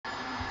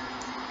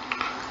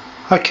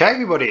Okay,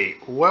 everybody,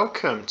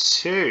 welcome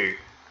to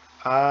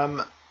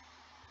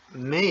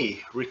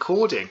me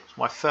recording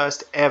my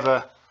first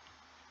ever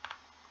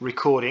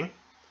recording,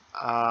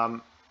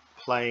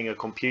 playing a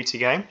computer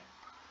game.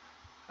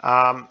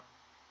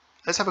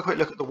 Let's have a quick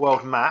look at the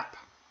world map.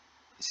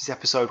 This is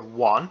episode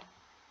 1.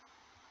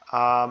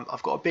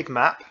 I've got a big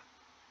map.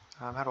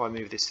 How do I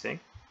move this thing?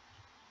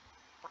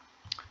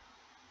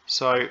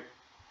 So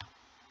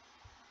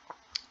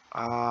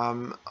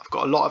I've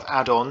got a lot of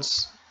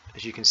add-ons,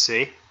 as you can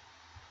see.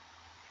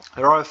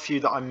 There are a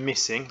few that I'm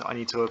missing that I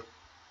need to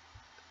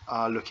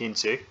look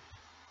into.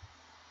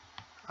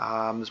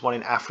 There's one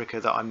in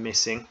Africa that I'm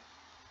missing.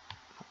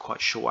 Not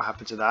quite sure what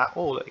happened to that.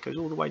 Oh, look, it goes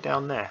all the way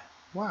down there.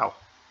 Wow.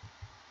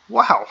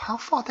 Wow, how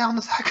far down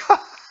does that go?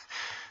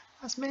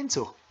 That's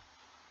mental.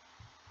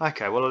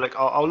 Okay, well, look,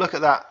 I'll look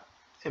at that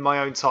in my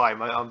own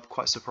time. I'm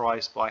quite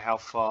surprised by how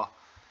far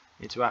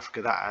into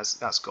Africa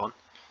that's gone.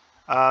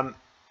 And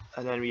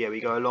then, yeah, we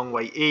go a long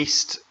way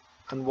east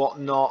and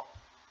whatnot.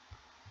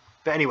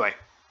 But anyway,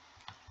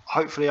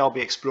 hopefully I'll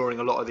be exploring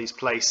a lot of these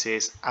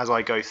places as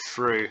I go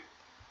through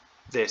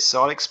this.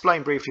 So I'll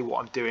explain briefly what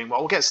I'm doing. Well,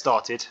 we'll get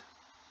started.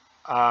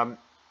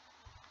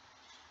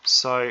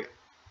 So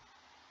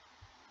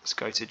let's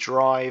go to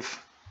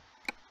drive.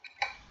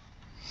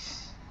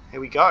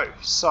 Here we go.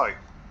 So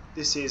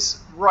this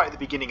is right at the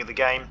beginning of the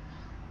game.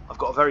 I've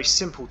got a very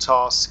simple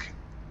task.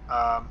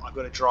 I've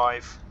got to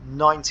drive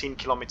 19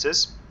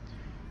 kilometers.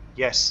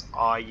 Yes,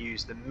 I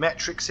use the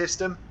metric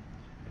system.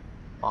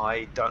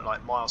 I don't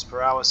like miles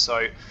per hour,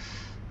 so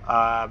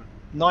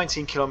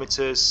 19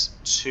 kilometers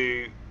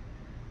to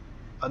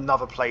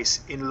another place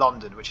in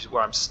London, which is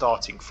where I'm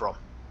starting from.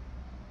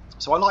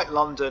 So I like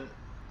London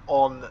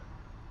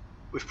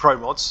with Pro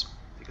Mods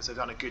because they've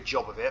done a good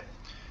job of it.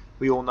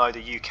 We all know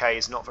the UK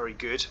is not very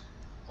good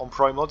on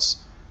Pro Mods.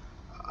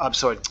 I'm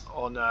sorry,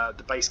 on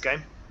the base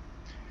game.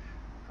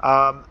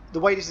 The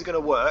way this is going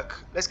to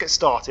work, let's get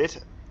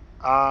started.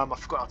 I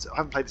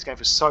haven't played this game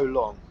for so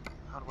long.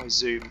 How do I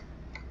zoom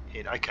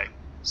in? Okay,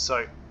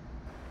 so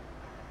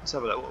let's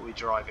have a look. What are we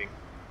driving?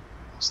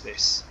 What's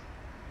this?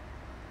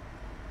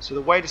 So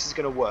the way this is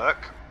going to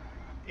work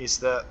is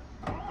that,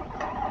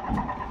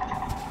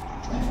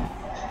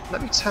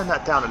 let me turn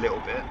that down a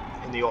little bit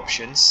in the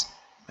options.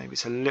 Maybe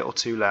it's a little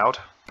too loud.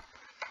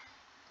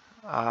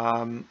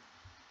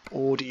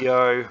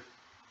 Audio,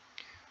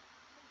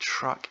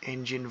 truck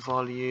engine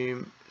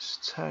volume.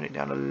 Let's turn it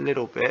down a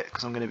little bit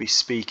because I'm going to be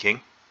speaking.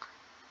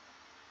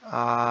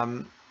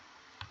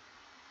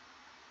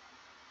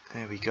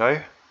 There we go.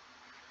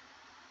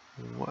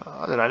 Well,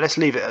 I don't know, let's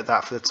leave it at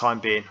that for the time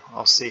being.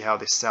 I'll see how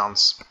this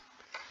sounds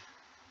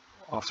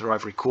after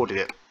I've recorded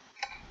it.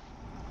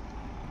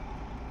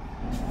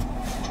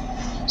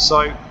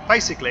 So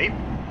basically,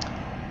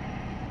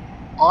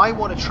 I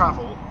want to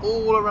travel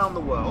all around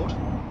the world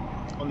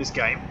on this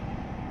game,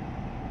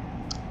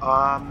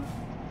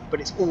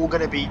 but it's all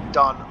going to be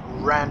done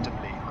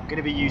randomly. I'm going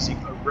to be using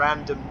a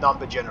random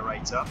number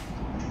generator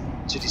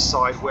to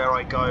decide where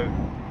I go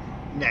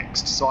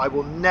next. So I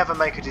will never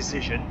make a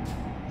decision.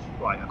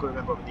 Right, I've got to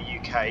remember I'm in the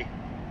UK,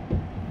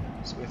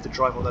 so we have to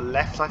drive on the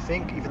left, I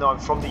think. Even though I'm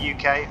from the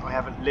UK, I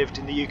haven't lived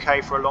in the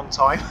UK for a long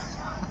time.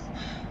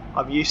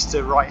 I'm used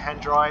to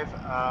right-hand drive,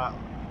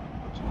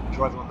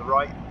 driving on the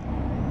right.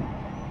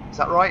 Is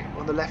that right?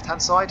 On the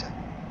left-hand side?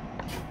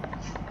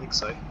 I think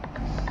so.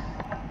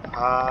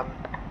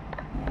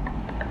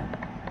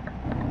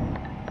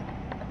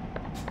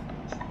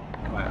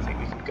 Right, I think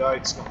we can go.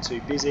 It's not too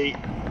busy.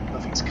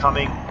 Nothing's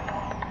coming.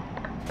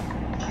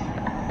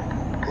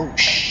 Oh,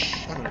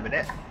 hang on a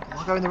minute. Am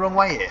I going the wrong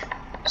way here?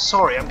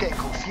 Sorry, I'm getting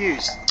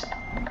confused.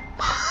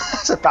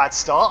 That's a bad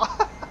start.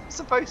 It's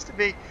supposed to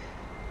be...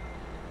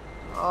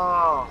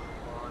 Oh,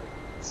 my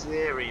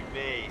dearie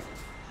me.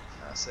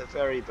 That's a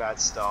very bad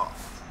start.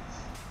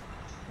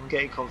 I'm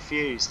getting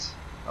confused.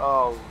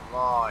 Oh,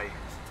 my.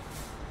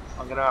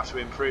 I'm going to have to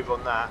improve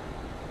on that.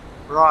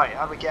 Right,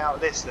 how do we get out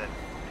of this then?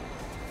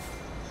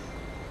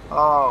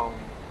 Oh,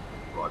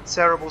 what a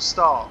terrible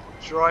start.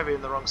 I'm driving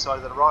on the wrong side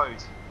of the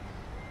road.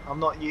 I'm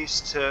not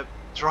used to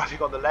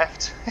driving on the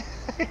left.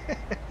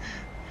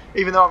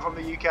 Even though I'm from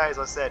the UK, as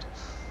I said.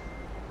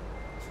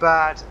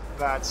 Bad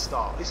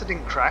start. At least I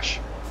didn't crash.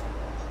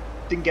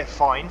 Didn't get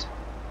fined.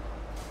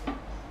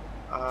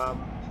 That's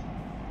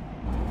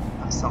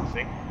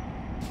something.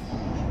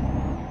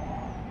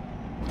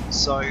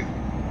 So,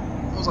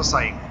 what was I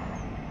saying?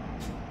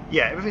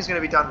 Yeah, everything's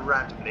going to be done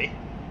randomly.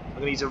 I'm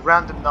going to use a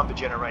random number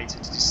generator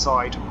to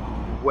decide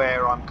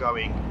where I'm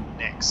going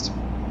next.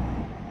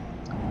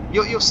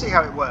 You'll see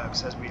how it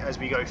works as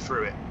we go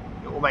through it.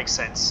 It will make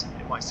sense.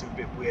 It might seem a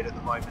bit weird at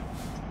the moment.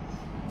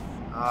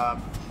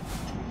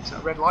 Is that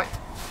a red light?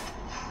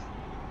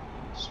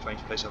 Strange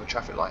place to have a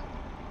traffic light.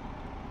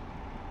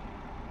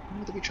 Why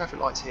would there be traffic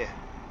lights here?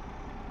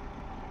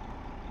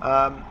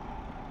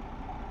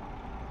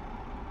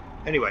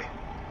 Anyway,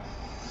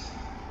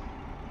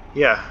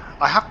 yeah,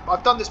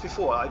 I've done this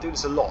before. I do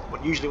this a lot.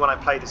 Usually when I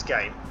play this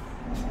game,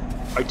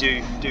 I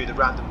do the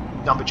random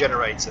number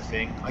generator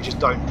thing, I've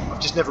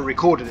just never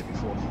recorded it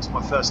before. It's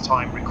my first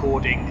time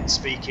recording and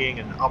speaking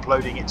and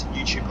uploading it to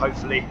YouTube,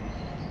 hopefully.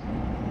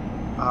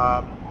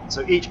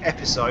 So each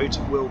episode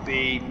will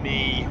be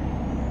me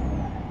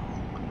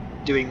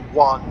doing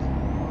one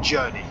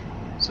journey.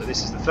 So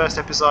this is the first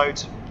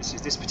episode. This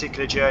is this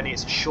particular journey.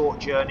 It's a short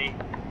journey.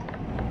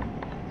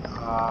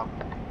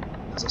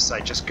 As I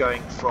say, just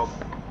going from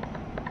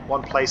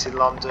one place in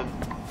London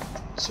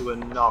to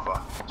another.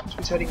 So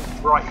we're turning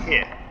right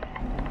here.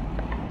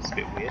 It's a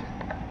bit weird.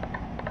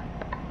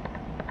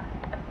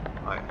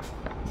 Right.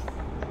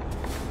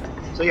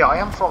 So yeah, I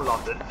am from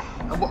London,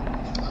 and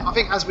I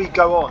think as we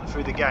go on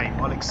through the game,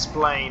 I'll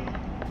explain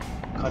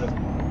kind of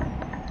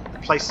the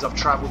places I've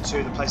travelled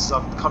to, the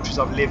countries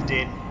I've lived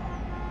in,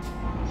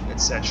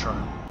 etc.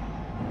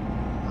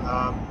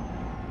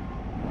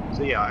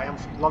 So yeah,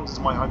 London's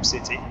my home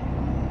city.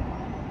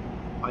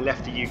 I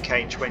left the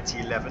UK in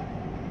 2011.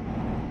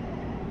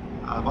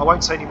 I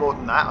won't say any more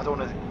than that. I don't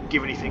want to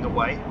give anything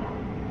away.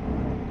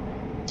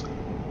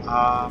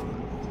 But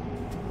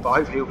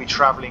hopefully we'll be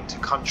travelling to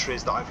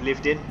countries that I've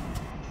lived in.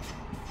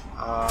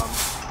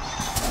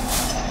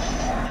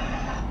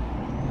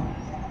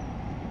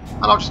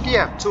 And I'll just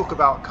talk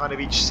about kind of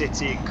each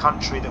city and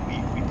country that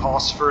we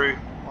pass through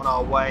on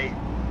our way,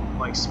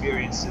 my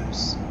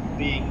experiences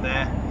being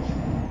there.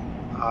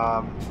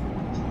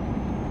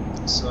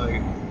 So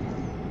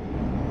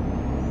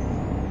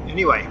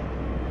anyway,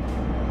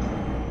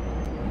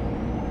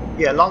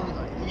 yeah, London,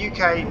 the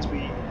UK,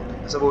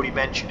 as I've already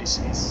mentioned,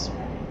 is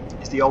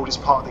the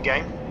oldest part of the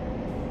game.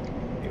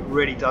 It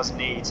really does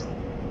need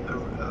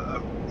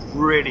a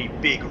really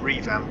big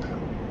revamp,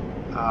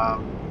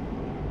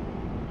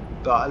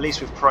 but at least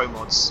with pro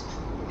mods,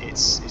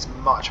 it's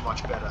much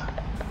better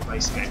than the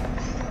base game.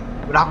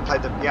 I haven't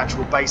played the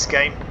actual base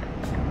game,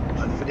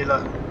 the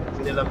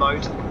vanilla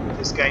mode of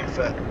this game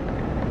for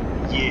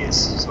years,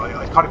 so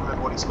I can't even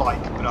remember what it's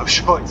like, but I'm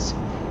sure it's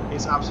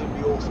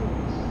absolutely awful.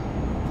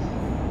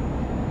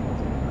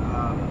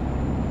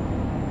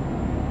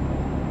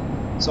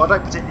 So I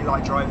don't particularly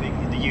like driving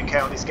in the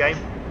UK on this game.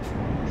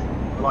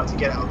 I like to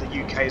get out of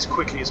the UK as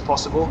quickly as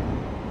possible,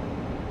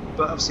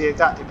 but obviously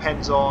that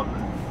depends on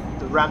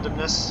the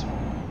randomness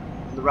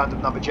and the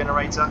random number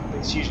generator, but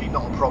it's usually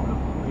not a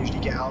problem. I usually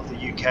get out of the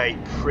UK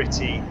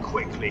pretty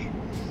quickly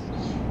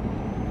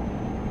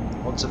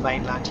onto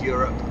mainland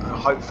Europe and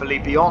hopefully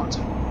beyond.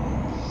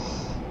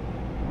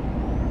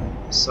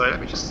 So let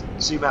me just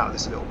zoom out of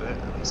this a little bit.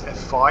 It's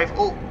F5.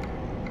 Oh,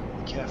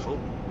 be careful.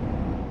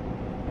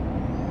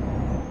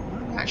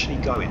 Where are we actually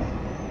going?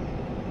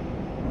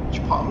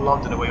 Which part of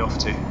London are we off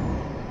to?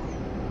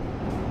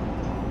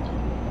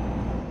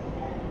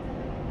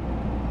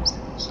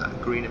 Is that a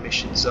green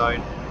emission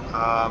zone?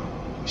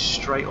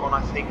 Straight on,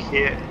 I think,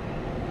 here.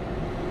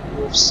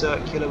 North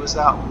Circular was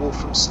that,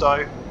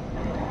 Walthamstow.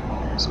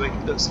 So it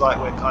looks like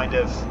we're kind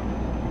of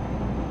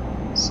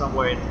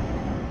somewhere in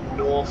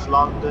North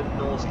London,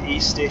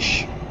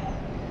 north-east-ish,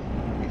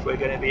 if we're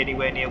going to be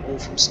anywhere near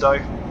Walthamstow.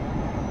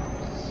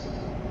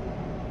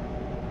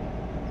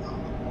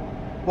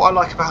 What I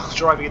like about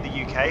driving in the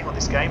UK on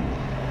this game,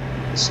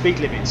 the speed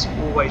limit's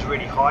always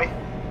really high.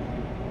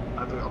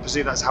 I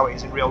presume that's how it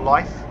is in real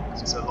life,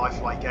 because it's a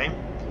lifelike game.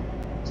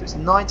 So it's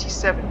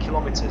 97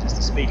 kilometers is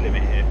the speed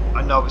limit here.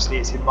 I know obviously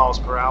it's in miles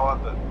per hour,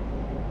 but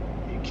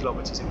in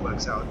kilometers it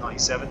works out at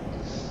 97.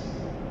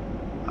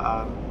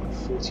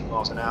 40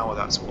 miles an hour,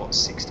 that's what,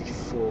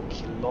 64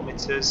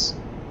 kilometers.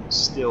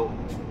 Still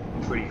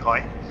pretty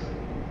high.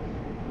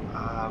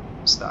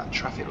 What's that?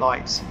 Traffic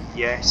lights?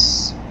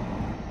 Yes.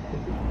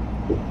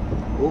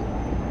 Ooh.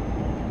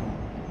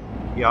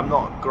 Yeah, I'm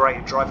not great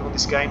at driving on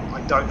this game.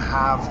 I don't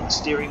have a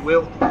steering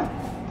wheel.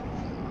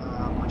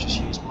 I just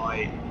use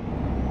my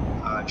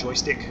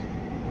joystick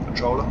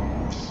controller.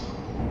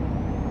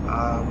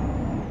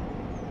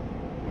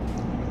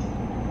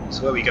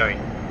 So where are we going?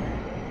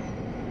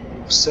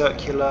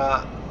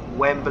 Circular,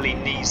 Wembley,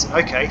 Nice.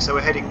 Okay, so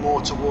we're heading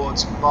more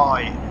towards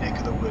my neck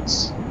of the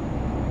woods.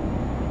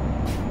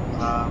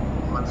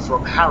 I'm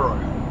from Harrow,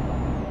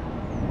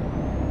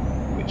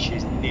 which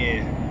is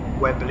near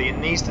Wembley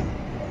and Neasden.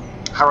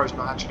 Harrow's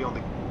not actually on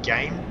the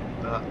game,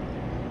 but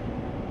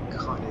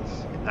kind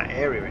of in that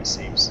area it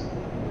seems.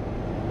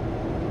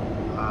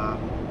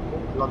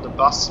 London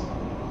bus,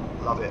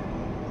 love it,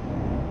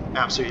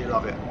 absolutely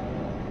love it.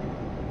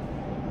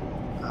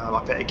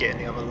 I better get in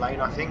the other lane,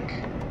 I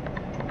think.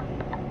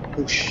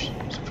 Oh,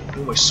 I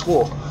almost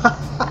swore.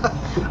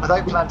 I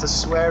don't plan to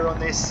swear on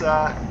this,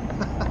 on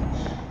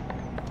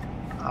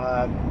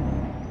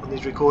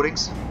these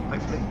recordings,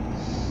 hopefully.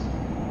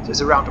 So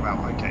it's a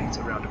roundabout, okay, it's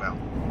a roundabout.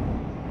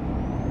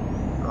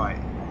 Right.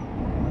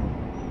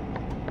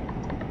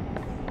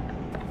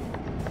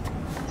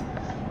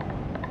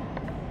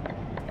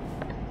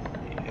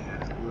 Yeah,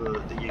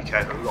 the UK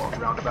has a lot of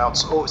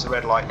roundabouts. Oh, it's a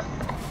red light.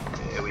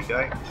 There we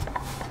go.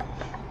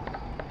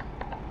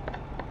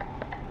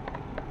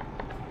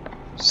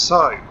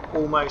 So,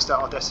 almost at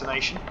our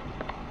destination.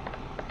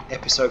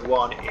 Episode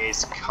 1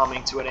 is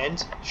coming to an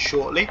end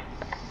shortly.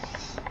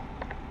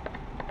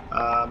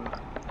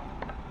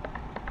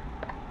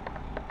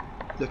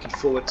 looking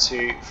forward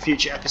to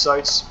future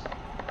episodes.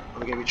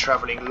 We're going to be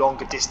travelling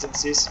longer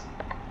distances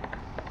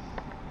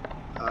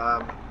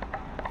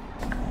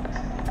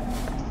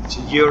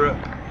to Europe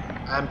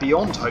and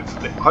beyond.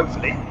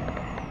 Hopefully.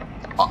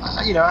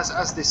 You know,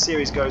 as this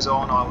series goes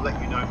on, I'll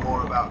let you know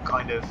more about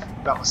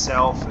about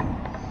myself and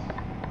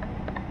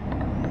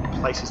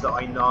places that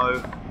I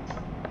know.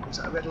 Was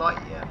that a red light?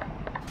 Yeah.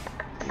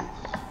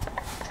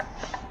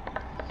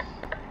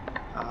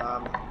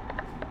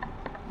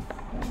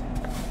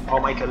 I'll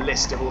make a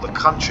list of all the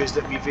countries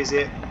that we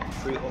visit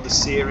on the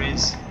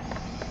series.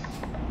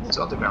 What's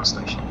the underground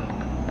station there?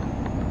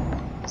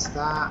 Is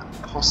that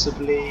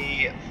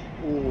possibly...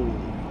 Ooh,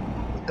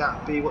 would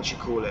that be, what do you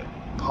call it?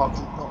 Not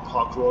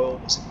Park Royal,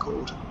 what's it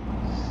called?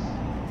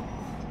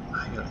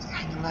 Hang on, is it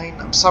Hanger Lane?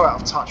 I'm so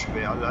out of touch with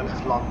it. I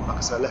left London, like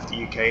I said, I left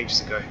the UK ages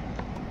ago.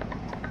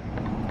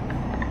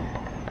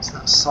 Is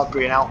that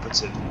Sudbury and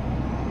Alperton?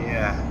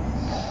 Yeah.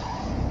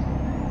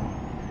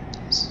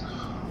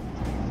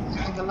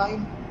 Hanger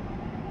Lane?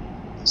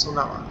 It's on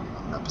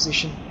that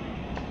position.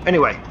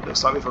 Anyway,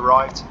 looks like we've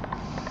arrived.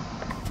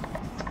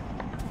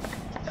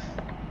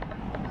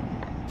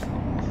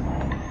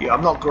 Yeah,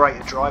 I'm not great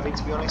at driving,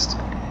 to be honest,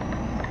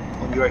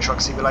 on Euro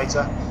Truck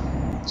Simulator,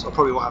 so I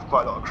probably will have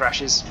quite a lot of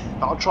crashes,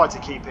 but I'll try to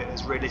keep it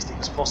as realistic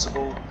as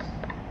possible.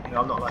 You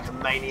know, I'm not like a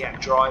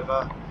maniac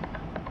driver.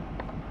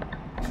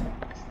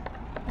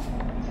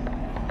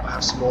 I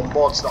have some more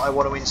mods that I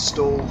want to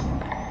install.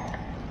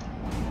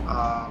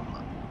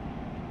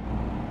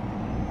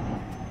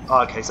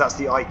 Okay, so that's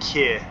the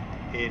IKEA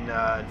in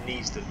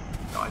Neasden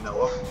that I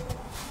know of.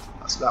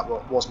 That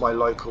was my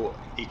local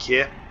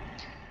IKEA.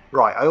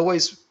 Right, I'm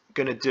always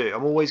gonna do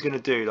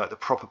like the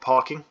proper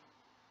parking.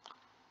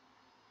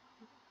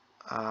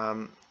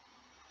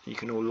 You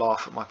can all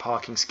laugh at my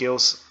parking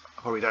skills.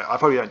 I probably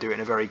don't do it in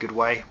a very good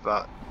way,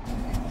 but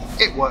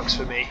it works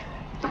for me.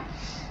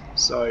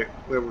 So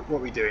what are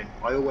we doing?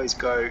 I always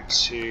go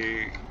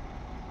to...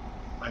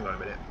 Hang on a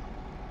minute.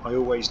 I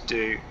always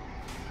do...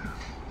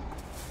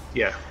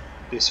 Yeah,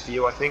 this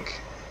view, I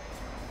think.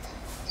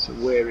 So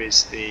where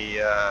is the...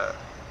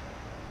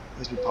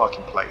 where's the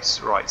parking place?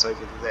 Right, it's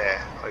over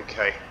there.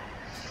 Okay.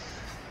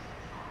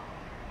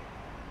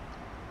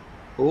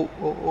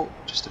 Oh,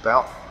 just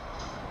about.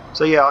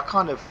 So yeah, I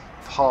kind of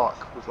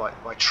park with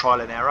like by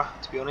trial and error,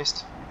 to be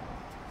honest.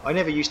 I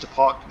never used to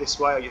park this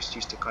way, I just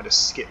used to kind of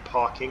skip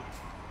parking.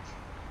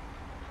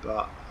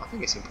 But I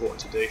think it's important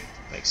to do.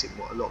 Makes it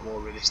a lot more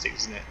realistic,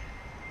 isn't it?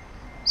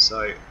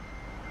 So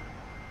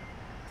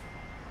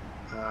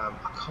I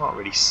can't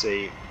really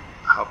see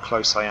how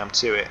close I am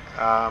to it.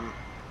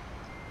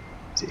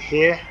 Is it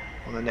here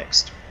on the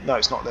next? No,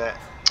 it's not there.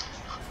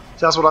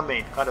 So that's what I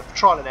mean. Kind of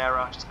trial and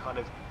error, just kind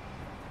of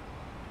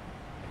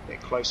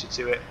get closer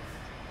to it.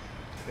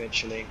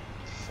 Eventually,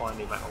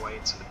 finally make my way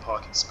into the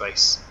parking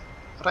space.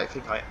 I don't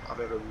think I've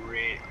ever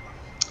really...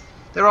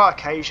 There are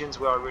occasions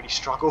where I really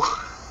struggle.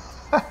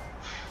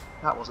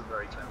 That wasn't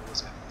very clever,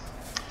 was it?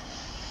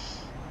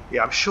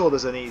 Yeah, I'm sure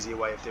there's an easier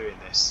way of doing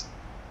this,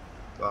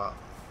 but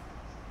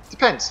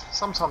depends.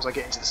 Sometimes I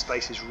get into the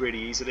spaces really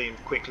easily and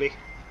quickly.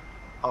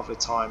 Other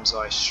times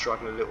I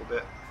struggle a little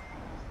bit.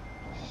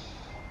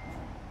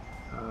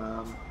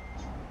 I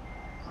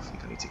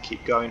think I need to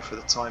keep going for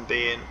the time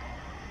being.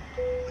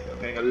 I think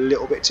I'm going a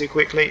little bit too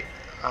quickly.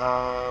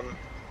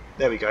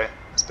 There we go,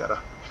 that's better.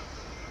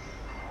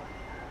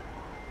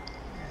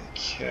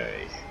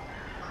 Okay,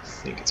 I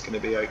think it's going to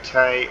be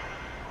okay.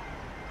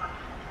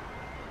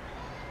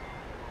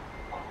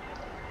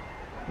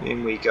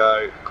 In we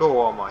go. Go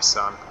on, my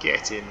son,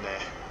 get in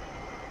there.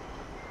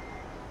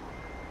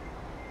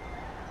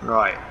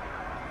 Right,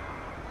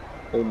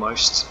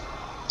 almost.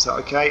 Is that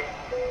okay?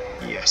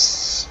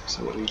 Yes.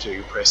 So what do?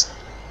 You press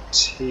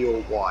T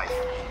or Y.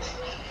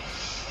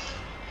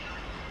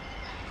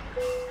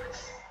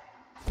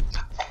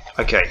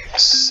 Okay,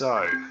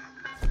 so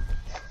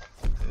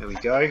there we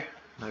go,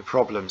 no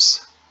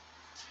problems.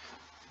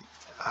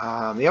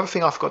 The other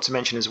thing I forgot to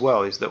mention as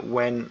well is that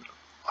when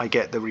I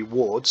get the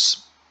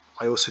rewards,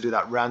 I also do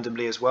that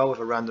randomly as well with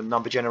a random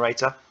number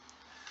generator,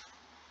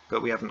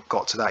 but we haven't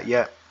got to that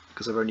yet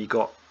because I've only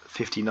got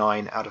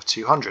 59 out of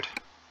 200.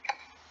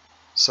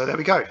 So there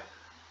we go.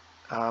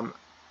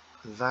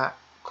 That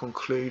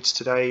concludes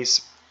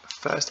today's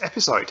first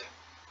episode,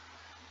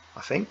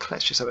 I think.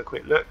 Let's just have a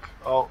quick look.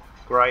 Oh,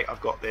 great, I've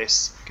got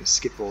this. I can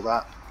skip all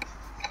that.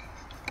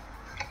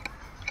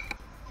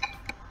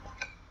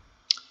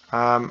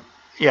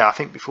 Yeah, I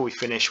think before we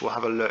finish, we'll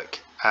have a look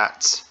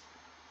at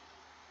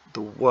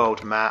the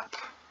world map.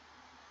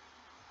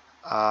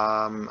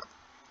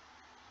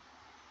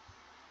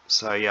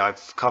 So yeah,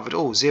 I've covered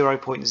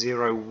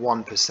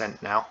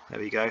 0.01% now. There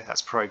we go,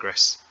 that's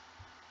progress.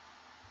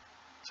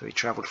 So we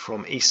travelled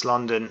from East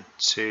London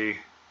to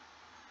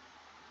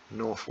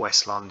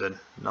Northwest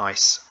London.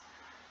 Nice.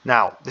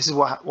 Now, this is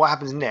what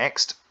happens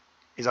next.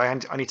 Is I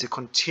need to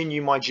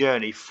continue my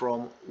journey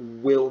from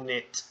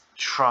Wilnett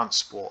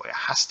Transport. It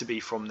has to be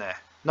from there.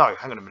 No,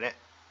 hang on a minute.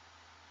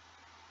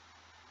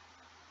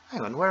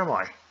 Hang on, where am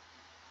I?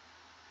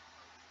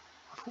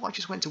 thought I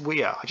just went to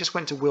I just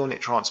went to Wilnet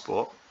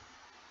Transport.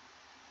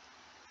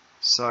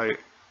 So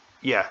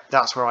yeah,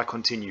 that's where I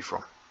continue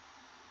from.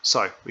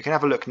 So we can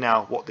have a look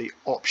now what the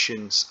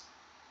options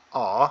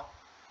are.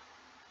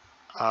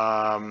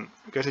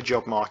 Go to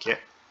job market,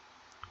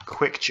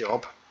 quick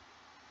job,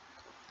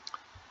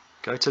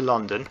 go to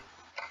London,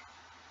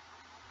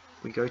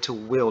 we go to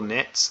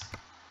Wilnet.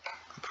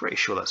 I'm pretty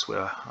sure that's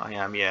where I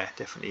am. Yeah, it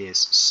definitely is.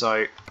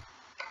 So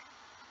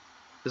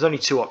there's only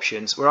two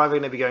options. We're either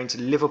going to be going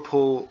to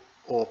Liverpool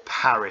or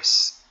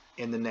Paris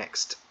in the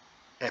next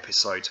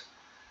episode.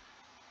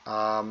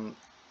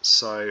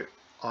 So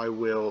I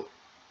will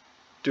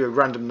do a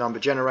random number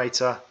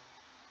generator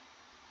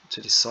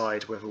to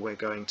decide whether we're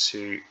going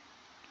to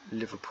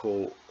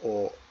Liverpool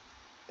or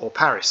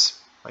Paris,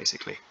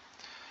 basically.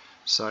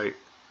 So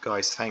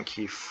guys, thank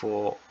you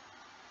for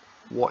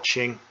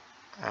watching,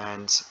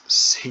 and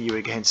see you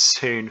again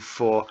soon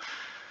for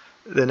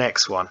the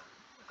next one.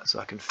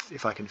 So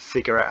if I can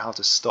figure out how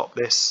to stop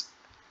this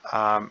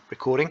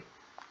recording.